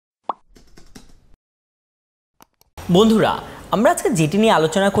বন্ধুরা, আমরা আজকে যেটি নিয়ে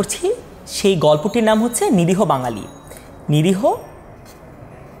আলোচনা করছি সেই গল্পটির নাম হচ্ছে নিরীহ বাঙালি। নিরীহ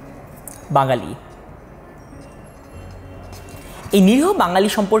বাঙালি। এই নিরীহ বাঙালি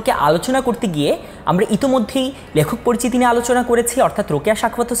সম্পর্কে আলোচনা করতে গিয়ে আমরা ইতোমধ্যেই লেখক পরিচিতি নিয়ে আলোচনা করেছি, অর্থাৎ রোকেয়া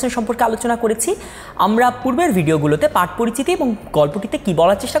সাখাওয়াত হোসেন সম্পর্কে আলোচনা করেছি। আমরা পূর্বের ভিডিওগুলোতে পাঠ পরিচিতি এবং গল্পটিতে কি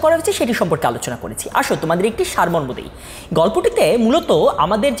বলার চেষ্টা করা হয়েছে সেটি সম্পর্কে আলোচনা করেছি। আসো তোমাদের একটি সারমর্ম দেই। গল্পটিতে মূলত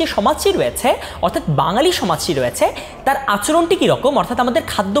আমাদের যে সমাজটি রয়েছে, অর্থাৎ বাঙালি সমাজটি রয়েছে, তার আচরণটি কীরকম, অর্থাৎ আমাদের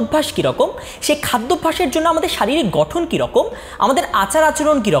খাদ্যাভ্যাস কীরকম, সেই খাদ্যাভ্যাসের জন্য আমাদের শারীরিক গঠন কীরকম, আমাদের আচার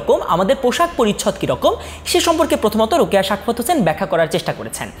আচরণ কীরকম, আমাদের পোশাক পরিচ্ছদ কীরকম, সে সম্পর্কে প্রথমত রোকেয়া সাখাওয়াত হোসেন ব্যাখ্যা করার চেষ্টা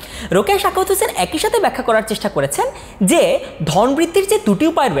করেছেন। রোকেয়া সাখাওয়াত হোসেন একই সাথে ব্যাখ্যা করার চেষ্টা করেছেন যে ধনবৃদ্ধির যে দুটি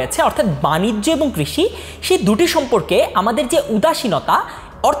উপায় রয়েছে, অর্থাৎ বাণিজ্য এবং কৃষি, সেই দুটি সম্পর্কে আমাদের যে উদাসীনতা,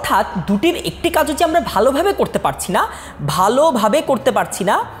 অর্থাৎ দুটির একটি কাজও যে আমরা ভালোভাবে করতে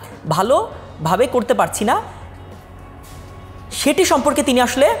পারছি না সেটি সম্পর্কে তিনি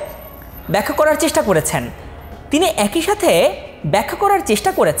আসলে ব্যাখ্যা করার চেষ্টা করেছেন। তিনি একই সাথে ব্যাখ্যা করার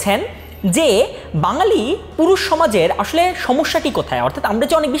চেষ্টা করেছেন যে বাঙালি পুরুষ সমাজের আসলে সমস্যাটি কোথায়, অর্থাৎ আমরা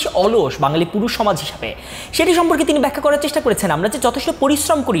যে অনেক বেশি অলস বাঙালি পুরুষ সমাজ হিসাবে, সেটি সম্পর্কে তিনি ব্যাখ্যা করার চেষ্টা করেছেন। আমরা যে যথেষ্ট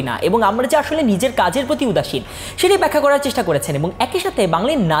পরিশ্রম করি না এবং আমরা যে আসলে নিজের কাজের প্রতি উদাসীন, সেটি ব্যাখ্যা করার চেষ্টা করেছেন। এবং একই সাথে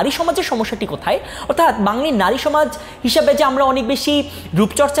বাঙালির নারী সমাজের সমস্যাটি কোথায়, অর্থাৎ বাঙালির নারী সমাজ হিসাবে যে আমরা অনেক বেশি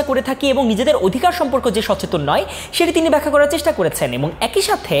রূপচর্চা করে থাকি এবং নিজেদের অধিকার সম্পর্কে যে সচেতন নয়, সেটি তিনি ব্যাখ্যা করার চেষ্টা করেছেন। এবং একই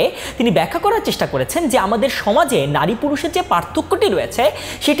সাথে তিনি ব্যাখ্যা করার চেষ্টা করেছেন যে আমাদের সমাজে নারী পুরুষের যে পার্থক্যটি রয়েছে,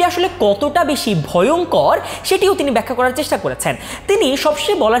 সেটি আসলে কতটা বেশি ভয়ঙ্কর, সেটিও তিনি ব্যাখ্যা করার চেষ্টা করেছেন। তিনি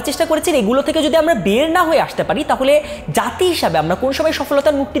সবশেষে বলার চেষ্টা করেছেন এগুলো থেকে যদি আমরা বের না হয়ে আসতে পারি, তাহলে জাতি হিসাবে আমরা কোন সময়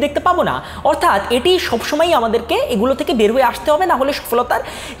সফলতার মুক্তি দেখতে পাবো না। অর্থাৎ এটি সবসময় আমাদেরকে এগুলো থেকে বের হয়ে আসতে হবে, না হলে সফলতার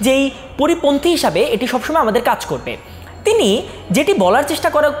যেই পরিপন্থী হিসাবে এটি সবসময় আমাদের কাজ করবে। তিনি যেটি বলার চেষ্টা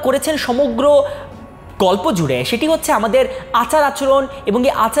করেছেন সমগ্র গল্প জুড়ে, সেটি হচ্ছে আমাদের আচার আচরণ এবং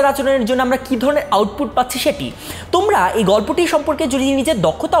এই আচার আচরণের জন্য আমরা কী ধরনের আউটপুট পাচ্ছি সেটি। তোমরা এই গল্পটি সম্পর্কে যদি নিজের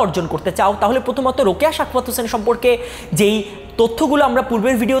দক্ষতা অর্জন করতে চাও, তাহলে প্রথমত রোকেয়া সাখাওয়াত হোসেন সম্পর্কে যেই তথ্যগুলো আমরা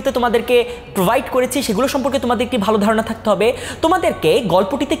পূর্বের ভিডিওতে তোমাদেরকে প্রোভাইড করেছি, সেগুলো সম্পর্কে তোমাদের একটি ভালো ধারণা থাকতে হবে। তোমাদেরকে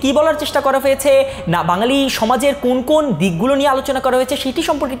গল্পটিতে কী বলার চেষ্টা করা হয়েছে, না বাঙালি সমাজের কোন কোন দিকগুলো নিয়ে আলোচনা করা হয়েছে সেটি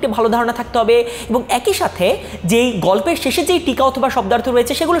সম্পর্কে একটি ভালো ধারণা থাকতে হবে। এবং একই সাথে যেই গল্পের শেষে যেই টিকা অথবা শব্দার্থ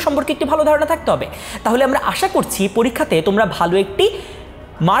রয়েছে, সেগুলো সম্পর্কে একটি ভালো ধারণা থাকতে হবে। তাহলে আমরা আশা করছি পরীক্ষাতে তোমরা ভালো একটি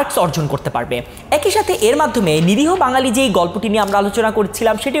মার্কস অর্জন করতে পারবে। একই সাথে এর মাধ্যমে নিরীহ বাঙালি যেই গল্পটি নিয়ে আমরা আলোচনা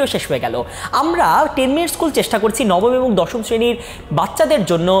করছিলাম, সেটিও শেষ হয়ে গেল। আমরা 10 মিনিট স্কুল চেষ্টা করছি নবম এবং দশম শ্রেণীর বাচ্চাদের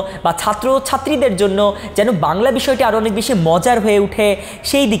জন্য বা ছাত্রছাত্রীদের জন্য যেন বাংলা বিষয়টি আরও অনেক বেশি মজার হয়ে ওঠে,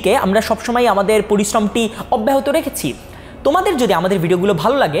 সেই দিকে আমরা সবসময় আমাদের পরিশ্রমটি অব্যাহত রেখেছি। তোমাদের যদি আমাদের ভিডিওগুলো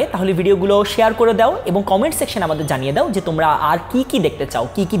ভালো লাগে, তাহলে ভিডিওগুলো শেয়ার করে দাও এবং কমেন্ট সেকশনে আমাদের জানিয়ে দাও যে তোমরা আর কি দেখতে চাও,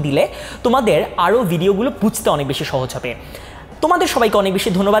 কি দিলে তোমাদের আরও ভিডিওগুলো বুঝতে অনেক বেশি সহজ হবে। তোমাদের সবাইকে অনেক বেশি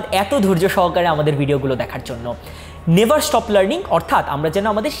ধন্যবাদ এত ধৈর্য সহকারে আমাদের ভিডিওগুলো দেখার জন্য। নেভার স্টপ লার্নিং, অর্থাৎ আমরা যেন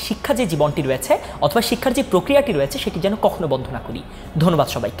আমাদের শিক্ষা যে জীবনটি রয়েছে অথবা শিক্ষার যে প্রক্রিয়াটি রয়েছে, সেটি যেন কখনো বন্ধ না করি। ধন্যবাদ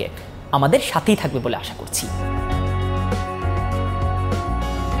সবাইকে, আমাদের সাথেই থাকবে বলে আশা করছি।